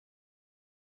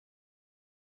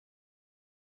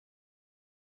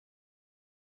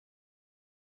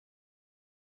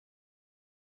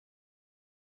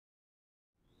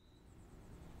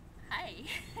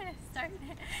start.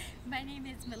 My name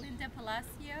is Melinda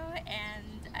Palacio,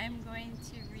 and I'm going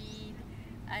to read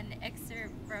an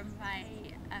excerpt from my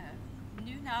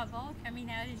new novel coming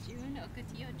out in June,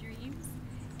 Ocotillo Dreams.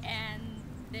 And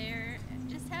there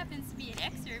just happens to be an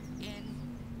excerpt in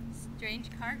Strange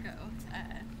Cargo,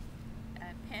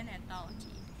 a pen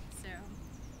anthology. So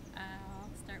I'll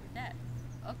start with that.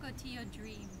 Ocotillo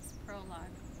Dreams,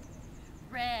 prologue.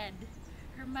 Red,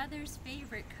 her mother's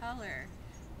favorite color.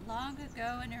 Long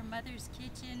ago in her mother's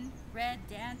kitchen, red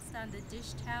danced on the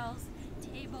dish towels,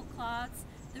 tablecloths.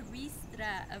 The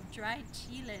ristra of dried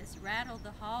chiles rattled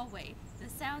the hallway. The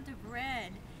sound of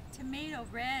red, tomato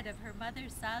red of her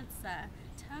mother's salsa,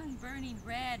 tongue burning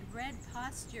red, red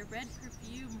posture, red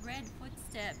perfume, red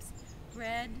footsteps.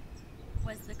 Red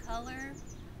was the color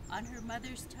on her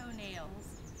mother's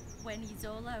toenails when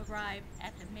Isola arrived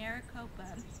at the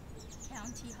Maricopa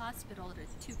County Hospital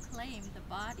to claim the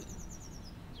body.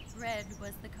 Red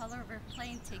was the color of her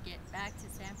plane ticket back to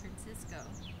San Francisco.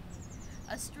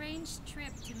 A strange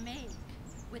trip to make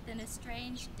with an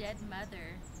estranged dead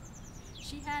mother.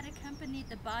 She had accompanied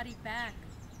the body back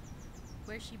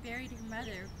where she buried her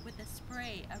mother with a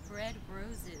spray of red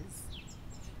roses.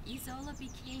 Isola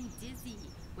became dizzy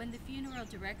when the funeral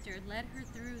director led her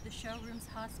through the showroom's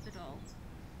hospital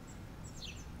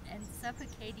and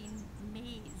suffocating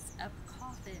maze of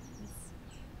coffins.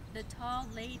 The tall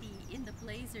lady in the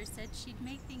blazer said she'd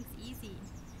make things easy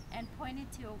and pointed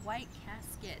to a white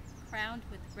casket crowned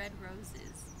with red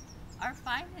roses. Our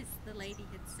finest, the lady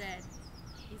had said.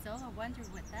 Isola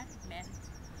wondered what that had meant.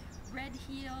 Red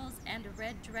heels and a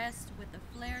red dress with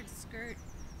a flared skirt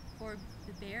for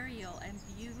the burial and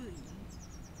viewing.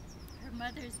 Her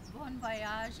mother's bon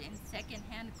voyage in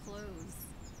second-hand clothes.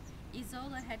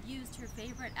 Isola had used her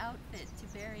favorite outfit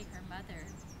to bury her mother.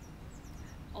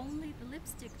 Only the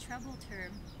lipstick troubled her.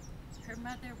 Her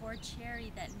mother wore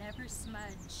cherry that never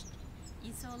smudged.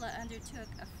 Isola undertook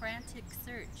a frantic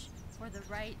search for the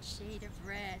right shade of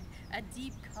red, a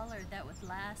deep color that would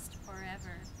last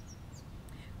forever.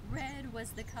 Red was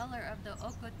the color of the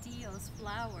Ocotillo's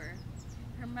flower.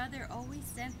 Her mother always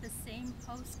sent the same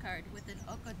postcard with an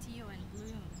Ocotillo in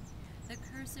bloom. The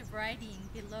cursive writing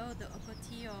below the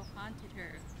Ocotillo haunted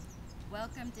her.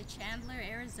 Welcome to Chandler,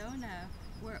 Arizona,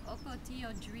 where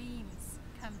Ocotillo dreams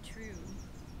come true.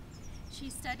 She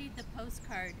studied the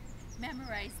postcard,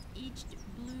 memorized each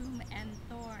bloom and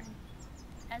thorn,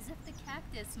 as if the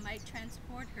cactus might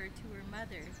transport her to her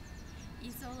mother.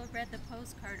 Isola read the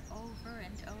postcard over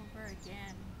and over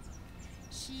again.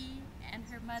 She and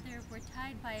her mother were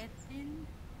tied by a thin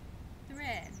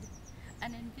thread,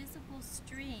 an invisible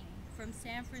string from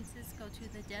San Francisco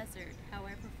to the desert,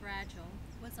 however fragile,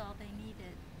 was all they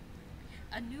needed.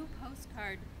 A new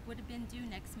postcard would have been due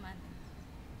next month.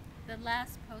 The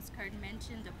last postcard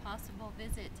mentioned a possible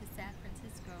visit to San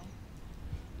Francisco.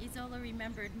 Isola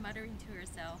remembered muttering to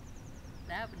herself,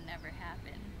 that would never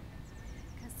happen.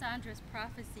 Cassandra's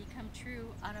prophecy come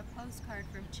true on a postcard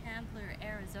from Chandler,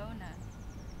 Arizona.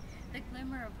 The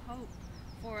glimmer of hope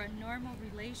for a normal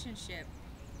relationship,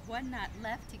 one not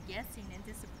left to guessing and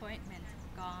disappointment,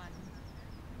 gone.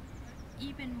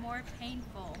 Even more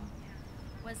painful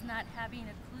was not having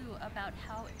a clue about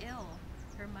how ill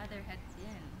her mother had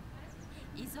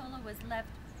been. Isola was left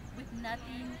with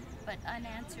nothing but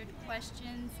unanswered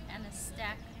questions and a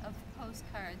stack of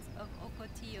postcards of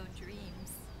Ocotillo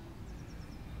Dreams.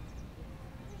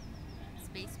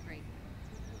 Space break.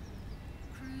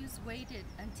 Cruz waited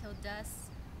until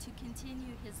dusk to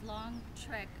continue his long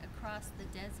trek across the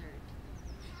desert.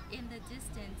 In the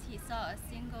distance, he saw a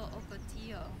single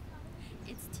Ocotillo,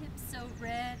 its tip so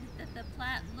red that the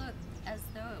plant looked as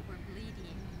though it were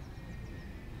bleeding.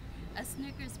 A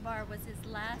Snickers bar was his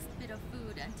last bit of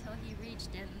food until he reached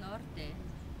El Norte.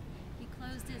 He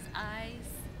closed his eyes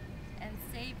and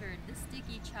savored the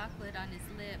sticky chocolate on his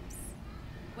lips.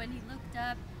 When he looked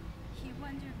up, he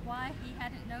wondered why he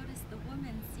hadn't noticed the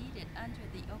woman seated under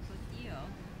the Ocotillo,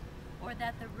 or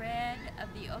that the red of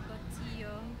the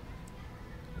Ocotillo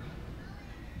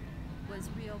was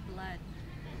real blood.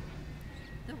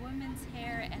 The woman's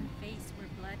hair and face were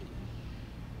bloody.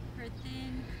 Her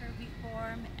thin, curvy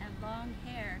form and long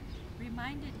hair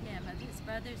reminded him of his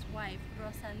brother's wife,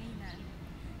 Rosalina,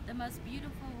 the most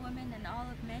beautiful woman in all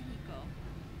of Mexico.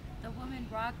 The woman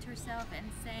rocked herself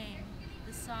and sang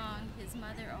the song his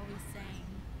mother always sang.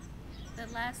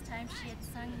 The last time she had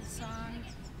sung the song,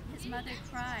 his mother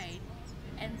cried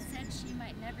and said she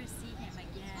might never see him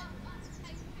again.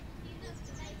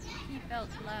 He felt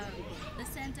love, the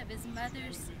scent of his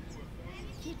mother's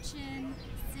kitchen,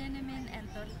 cinnamon and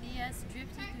tortillas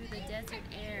drifted through the desert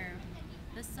air.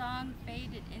 The song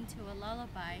faded into a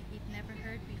lullaby he'd never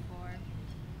heard before.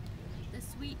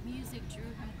 The sweet music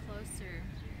drew him closer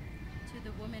to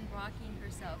the woman rocking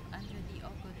herself under the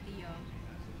Ocotillo.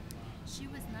 She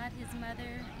was not his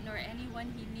mother, nor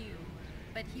anyone he knew,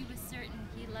 but he was certain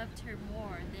he loved her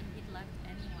more than he'd loved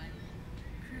anyone.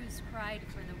 Cruz cried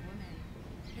for the woman.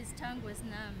 His tongue was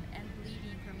numb and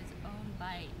bleeding from his own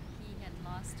bite. He had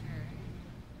lost her.